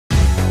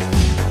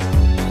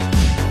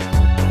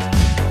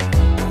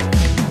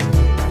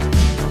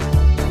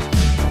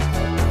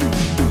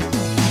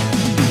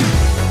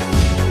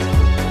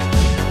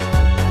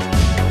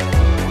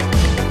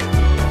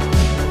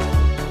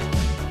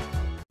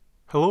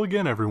Hello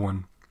again,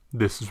 everyone.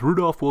 This is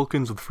Rudolph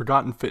Wilkins with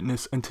Forgotten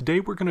Fitness, and today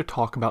we're going to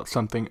talk about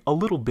something a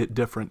little bit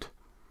different.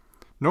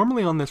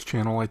 Normally on this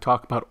channel I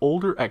talk about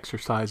older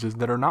exercises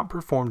that are not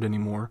performed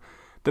anymore,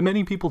 that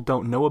many people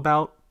don't know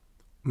about,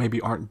 maybe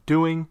aren't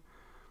doing,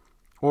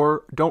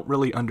 or don't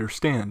really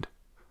understand.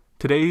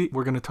 Today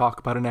we're going to talk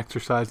about an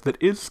exercise that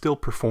is still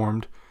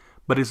performed,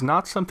 but is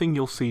not something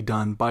you'll see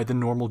done by the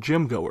normal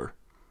gym goer.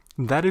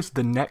 That is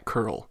the neck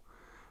curl.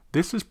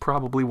 This is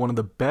probably one of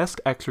the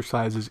best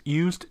exercises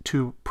used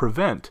to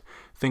prevent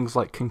things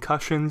like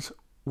concussions,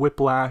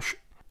 whiplash,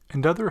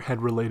 and other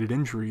head-related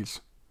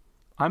injuries.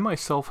 I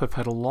myself have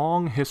had a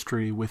long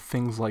history with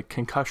things like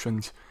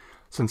concussions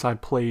since I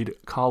played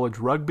college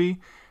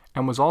rugby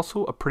and was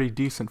also a pretty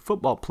decent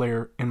football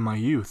player in my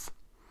youth.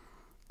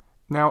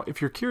 Now, if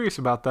you're curious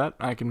about that,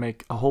 I can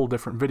make a whole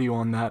different video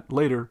on that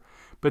later,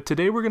 but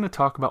today we're going to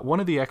talk about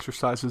one of the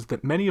exercises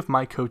that many of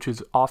my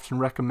coaches often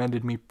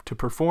recommended me to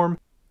perform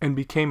and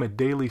became a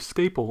daily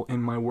staple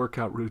in my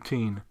workout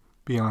routine.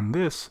 Beyond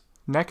this,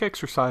 neck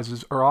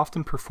exercises are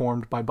often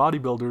performed by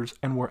bodybuilders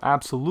and were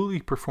absolutely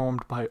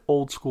performed by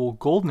old school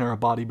golden era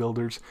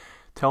bodybuilders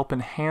to help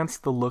enhance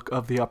the look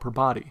of the upper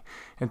body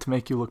and to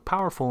make you look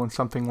powerful in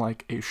something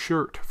like a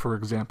shirt, for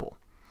example.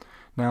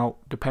 Now,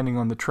 depending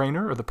on the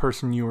trainer or the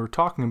person you were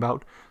talking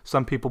about,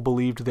 some people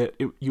believed that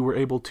you were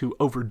able to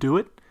overdo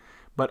it,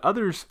 but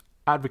others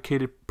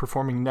advocated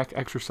performing neck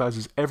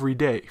exercises every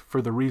day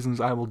for the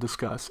reasons I will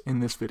discuss in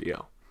this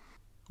video.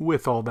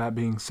 With all that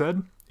being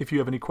said, if you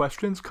have any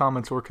questions,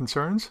 comments, or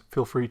concerns,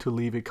 feel free to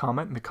leave a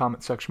comment in the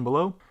comment section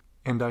below,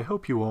 and I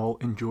hope you all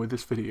enjoy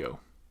this video.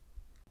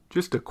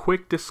 Just a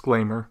quick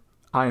disclaimer,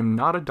 I am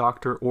not a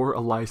doctor or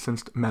a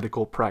licensed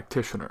medical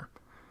practitioner.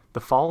 The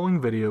following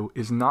video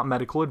is not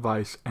medical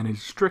advice and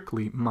is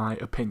strictly my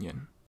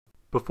opinion.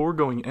 Before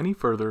going any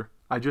further,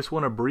 I just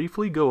want to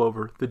briefly go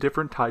over the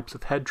different types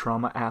of head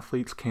trauma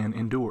athletes can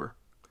endure.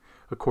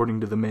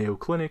 According to the Mayo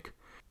Clinic,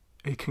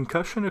 a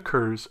concussion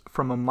occurs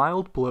from a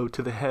mild blow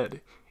to the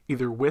head,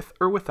 either with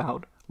or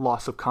without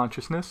loss of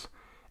consciousness,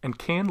 and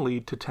can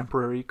lead to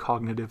temporary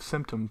cognitive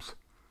symptoms.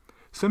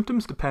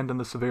 Symptoms depend on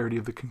the severity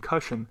of the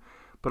concussion,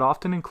 but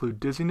often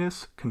include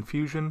dizziness,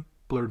 confusion,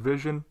 blurred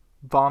vision,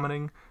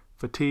 vomiting,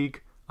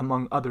 fatigue,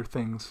 among other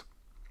things.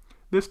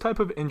 This type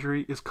of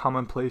injury is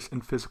commonplace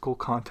in physical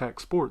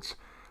contact sports,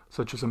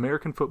 such as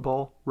American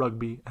football,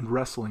 rugby, and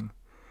wrestling.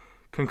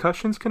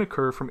 Concussions can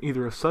occur from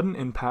either a sudden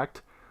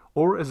impact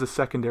or as a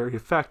secondary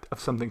effect of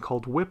something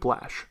called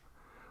whiplash.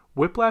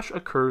 Whiplash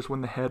occurs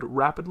when the head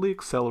rapidly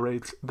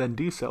accelerates, then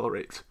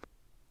decelerates,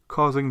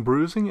 causing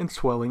bruising and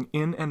swelling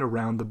in and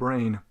around the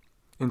brain.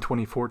 In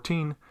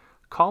 2014,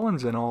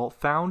 Collins et al.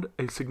 Found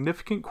a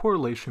significant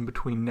correlation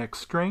between neck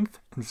strength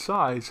and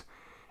size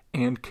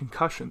and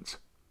concussions.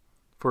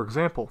 For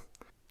example,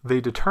 they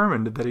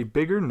determined that a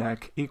bigger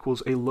neck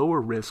equals a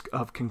lower risk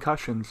of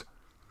concussions.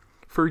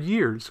 For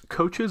years,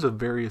 coaches of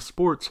various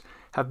sports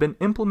have been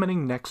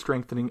implementing neck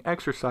strengthening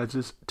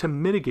exercises to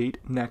mitigate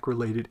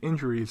neck-related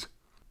injuries.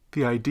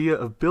 The idea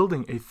of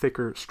building a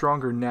thicker,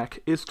 stronger neck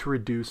is to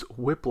reduce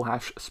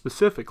whiplash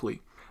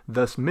specifically,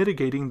 thus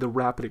mitigating the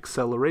rapid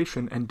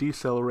acceleration and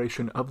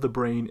deceleration of the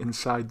brain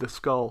inside the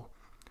skull.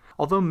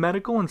 Although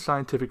medical and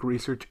scientific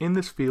research in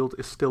this field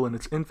is still in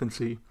its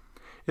infancy,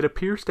 it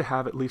appears to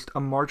have at least a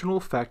marginal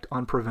effect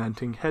on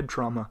preventing head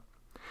trauma.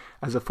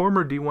 As a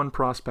former D1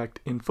 prospect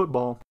in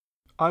football,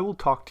 I will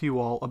talk to you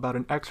all about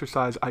an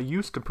exercise I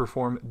used to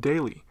perform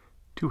daily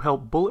to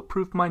help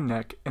bulletproof my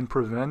neck and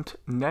prevent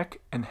neck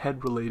and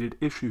head-related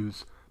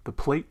issues, the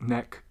plate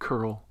neck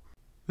curl.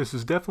 This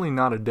is definitely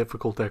not a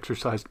difficult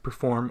exercise to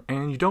perform,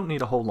 and you don't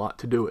need a whole lot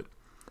to do it.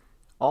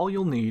 All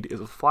you'll need is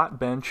a flat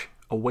bench,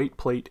 a weight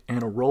plate,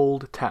 and a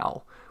rolled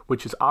towel,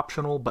 which is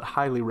optional but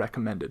highly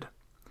recommended.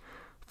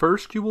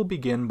 First, you will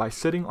begin by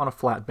sitting on a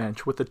flat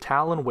bench with the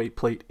towel and weight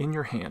plate in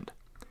your hand.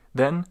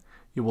 Then,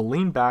 you will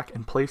lean back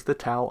and place the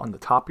towel on the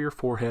top of your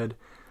forehead,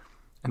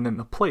 and then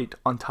the plate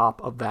on top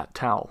of that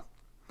towel.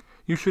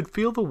 You should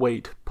feel the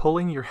weight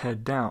pulling your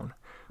head down,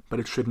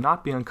 but it should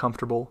not be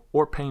uncomfortable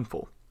or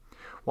painful.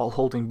 While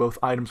holding both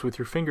items with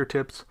your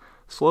fingertips,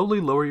 slowly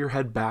lower your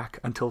head back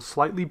until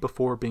slightly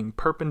before being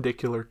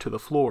perpendicular to the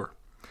floor.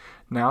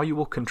 Now you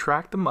will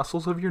contract the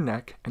muscles of your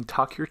neck and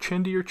tuck your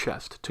chin to your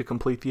chest to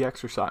complete the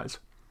exercise.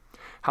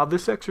 How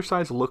this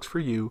exercise looks for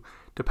you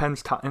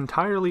depends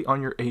entirely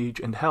on your age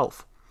and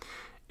health.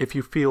 If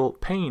you feel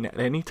pain at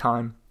any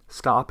time,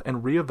 stop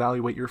and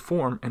reevaluate your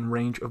form and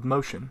range of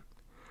motion.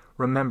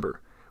 Remember,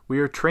 we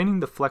are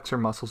training the flexor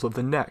muscles of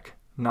the neck,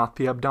 not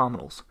the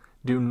abdominals.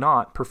 Do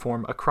not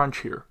perform a crunch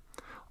here.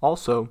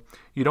 Also,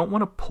 you don't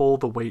want to pull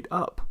the weight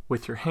up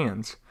with your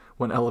hands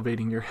when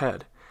elevating your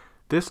head.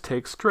 This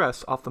takes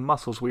stress off the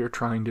muscles we are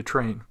trying to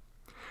train.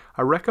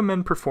 I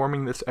recommend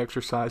performing this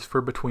exercise for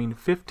between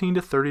 15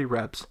 to 30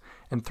 reps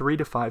and 3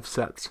 to 5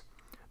 sets.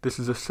 This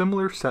is a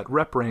similar set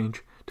rep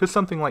range to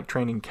something like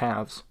training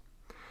calves.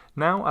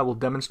 Now I will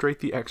demonstrate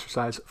the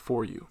exercise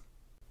for you.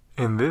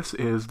 And this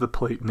is the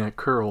plate neck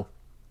curl.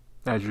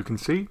 As you can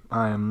see,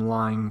 I am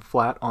lying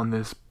flat on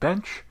this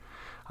bench.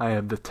 I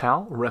have the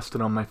towel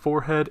rested on my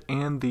forehead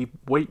and the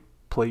weight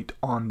plate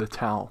on the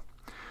towel.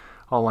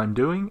 All I'm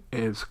doing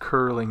is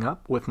curling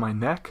up with my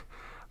neck,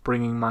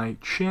 bringing my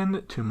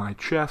chin to my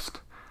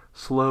chest,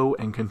 slow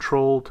and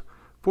controlled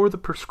for the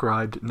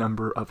prescribed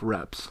number of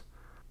reps.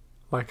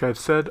 Like I've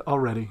said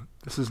already,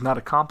 this is not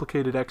a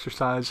complicated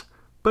exercise,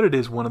 but it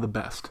is one of the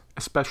best,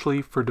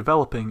 especially for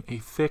developing a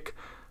thick,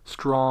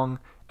 strong,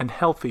 and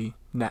healthy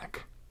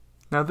neck.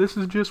 Now this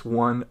is just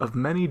one of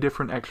many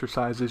different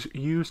exercises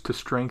used to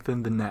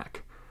strengthen the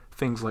neck.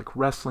 Things like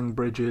wrestling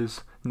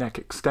bridges, neck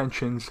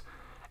extensions,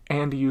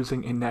 and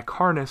using a neck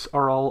harness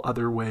are all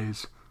other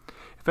ways.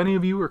 If any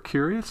of you are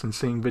curious and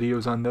seeing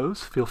videos on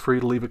those, feel free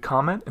to leave a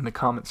comment in the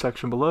comment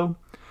section below.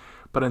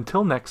 But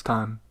until next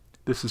time,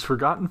 this is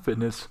Forgotten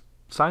Fitness,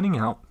 signing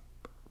out.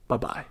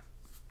 Bye-bye.